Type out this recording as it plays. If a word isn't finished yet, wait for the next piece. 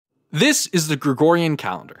This is the Gregorian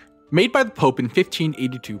calendar. Made by the Pope in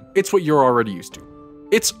 1582, it's what you're already used to.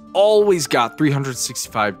 It's always got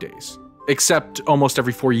 365 days, except almost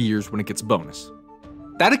every 4 years when it gets a bonus.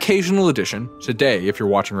 That occasional addition, today if you're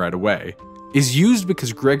watching right away, is used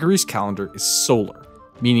because Gregory's calendar is solar,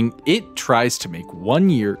 meaning it tries to make 1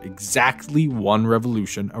 year exactly 1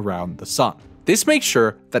 revolution around the sun. This makes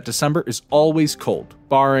sure that December is always cold,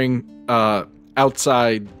 barring,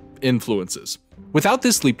 outside influences. Without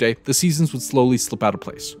this leap day, the seasons would slowly slip out of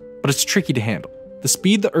place, but it's tricky to handle. The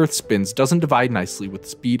speed the Earth spins doesn't divide nicely with the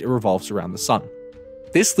speed it revolves around the sun.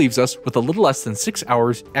 This leaves us with a little less than 6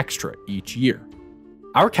 hours extra each year.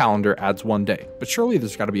 Our calendar adds 1 day, but surely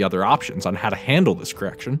there's got to be other options on how to handle this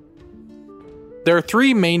correction. There are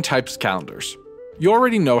 3 main types of calendars. You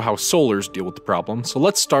already know how solars deal with the problem, so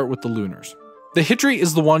let's start with the lunars. The Hijri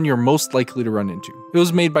is the one you're most likely to run into. It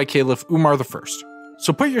was made by Caliph Umar I.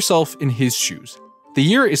 So put yourself in his shoes. The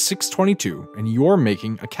year is 622, and you're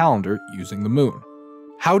making a calendar using the moon.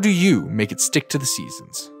 How do you make it stick to the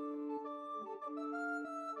seasons?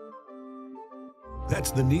 That's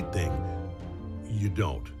the neat thing. You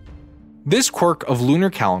don't. This quirk of lunar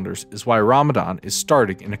calendars is why Ramadan is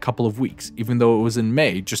starting in a couple of weeks, even though it was in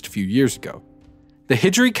May just a few years ago. The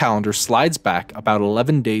Hijri calendar slides back about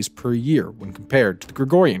 11 days per year when compared to the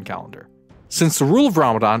Gregorian calendar. Since the rule of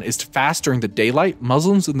Ramadan is to fast during the daylight,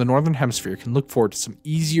 Muslims in the Northern Hemisphere can look forward to some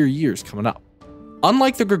easier years coming up.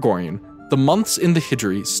 Unlike the Gregorian, the months in the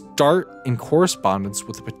Hijri start in correspondence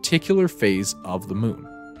with a particular phase of the moon.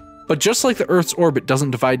 But just like the Earth's orbit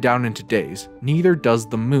doesn't divide down into days, neither does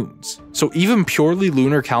the moon's. So even purely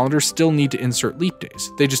lunar calendars still need to insert leap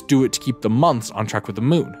days. They just do it to keep the months on track with the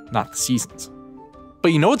moon, not the seasons.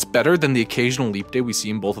 But you know what's better than the occasional leap day we see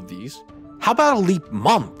in both of these? How about a leap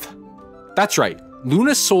month? That's right,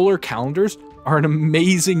 lunisolar calendars are an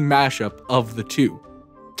amazing mashup of the two,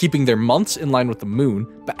 keeping their months in line with the moon,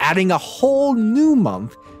 but adding a whole new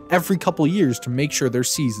month every couple years to make sure their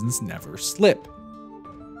seasons never slip.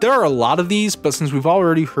 There are a lot of these, but since we've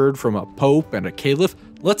already heard from a pope and a caliph,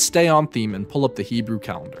 let's stay on theme and pull up the Hebrew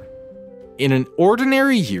calendar. In an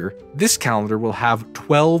ordinary year, this calendar will have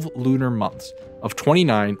 12 lunar months of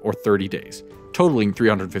 29 or 30 days, totaling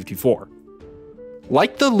 354.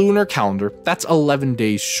 Like the lunar calendar, that's 11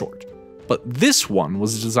 days short, but this one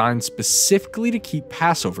was designed specifically to keep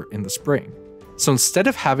Passover in the spring. So instead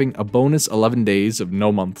of having a bonus 11 days of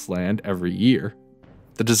no months land every year,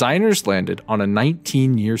 the designers landed on a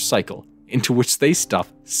 19-year cycle into which they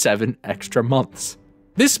stuffed 7 extra months.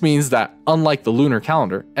 This means that, unlike the lunar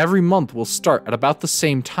calendar, every month will start at about the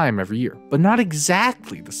same time every year, but not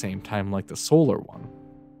exactly the same time like the solar one.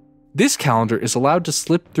 This calendar is allowed to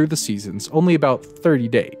slip through the seasons only about 30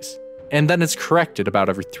 days, and then it's corrected about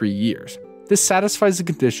every 3 years. This satisfies the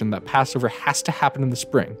condition that Passover has to happen in the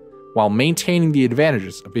spring, while maintaining the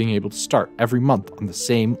advantages of being able to start every month on the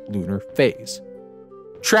same lunar phase.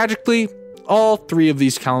 Tragically, all 3 of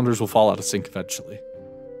these calendars will fall out of sync eventually.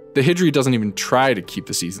 The Hijri doesn't even try to keep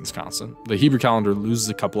the seasons constant. The Hebrew calendar loses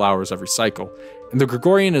a couple hours every cycle, and the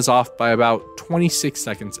Gregorian is off by about 26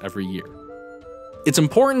 seconds every year. It's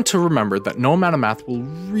important to remember that no amount of math will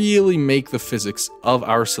really make the physics of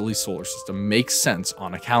our silly solar system make sense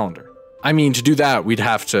on a calendar. I mean, to do that, we'd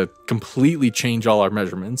have to completely change all our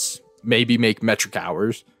measurements, maybe make metric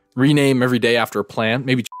hours, rename every day after a plant,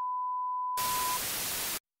 maybe...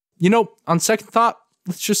 You know, on second thought,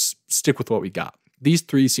 let's just stick with what we got. These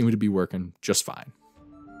 3 seem to be working just fine.